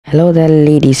Hello there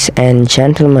ladies and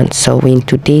gentlemen. So in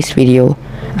today's video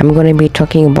I'm going to be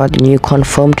talking about the new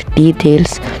confirmed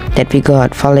details that we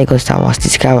got for LEGO Star Wars The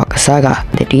Skywalker Saga.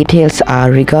 The details are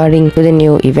regarding to the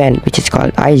new event which is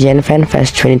called IGN Fan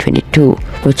Fest 2022,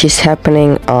 which is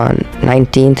happening on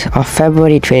 19th of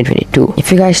February 2022. If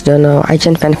you guys don't know,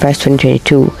 IGN Fan Fest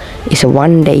 2022 is a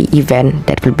one-day event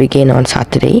that will begin on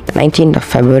Saturday 19th of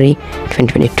February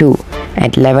 2022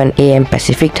 at 11 AM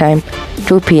Pacific time,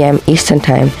 2 PM Eastern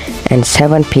time and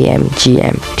 7 PM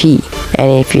GMT.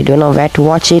 And if you don't know where to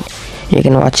watch it, you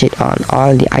can watch it on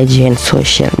all the IGN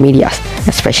social medias,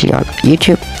 especially on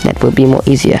YouTube. That will be more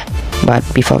easier. But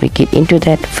before we get into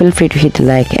that, feel free to hit the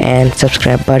like and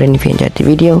subscribe button if you enjoyed the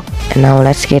video. And now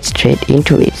let's get straight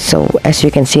into it. So as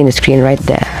you can see in the screen right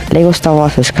there, LEGO Star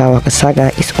Wars The Skywalker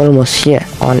Saga is almost here.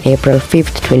 On April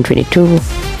 5th 2022,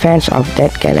 fans of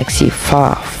that galaxy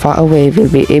far, far away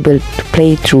will be able to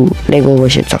play through LEGO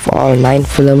versions of all 9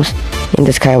 films in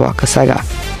the Skywalker Saga,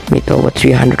 with over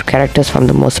 300 characters from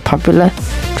the most popular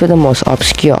to the most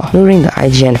obscure. During the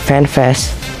IGN Fan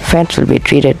Fest, fans will be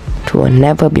treated to a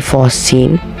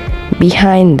never-before-seen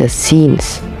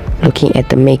behind-the-scenes looking at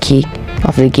the making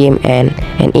of the game and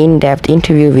an in-depth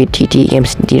interview with TT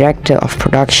Games Director of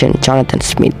Production Jonathan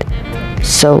Smith.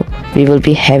 So we will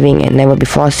be having a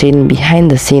never-before-seen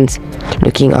behind-the-scenes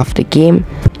looking of the game,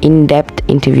 in-depth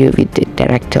interview with the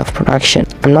Director of Production.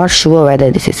 I'm not sure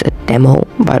whether this is a demo,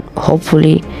 but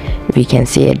hopefully we can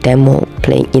see a demo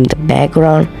playing in the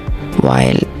background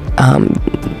while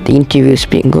the interview is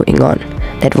being going on.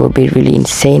 That would be really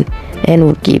insane and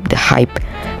would give the hype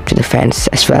to the fans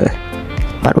as well.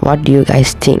 But what do you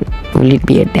guys think? Will it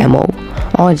be a demo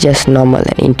or just normal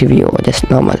an interview or just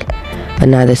normal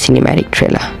another cinematic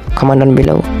trailer? Comment down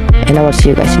below and I will see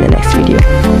you guys in the next video.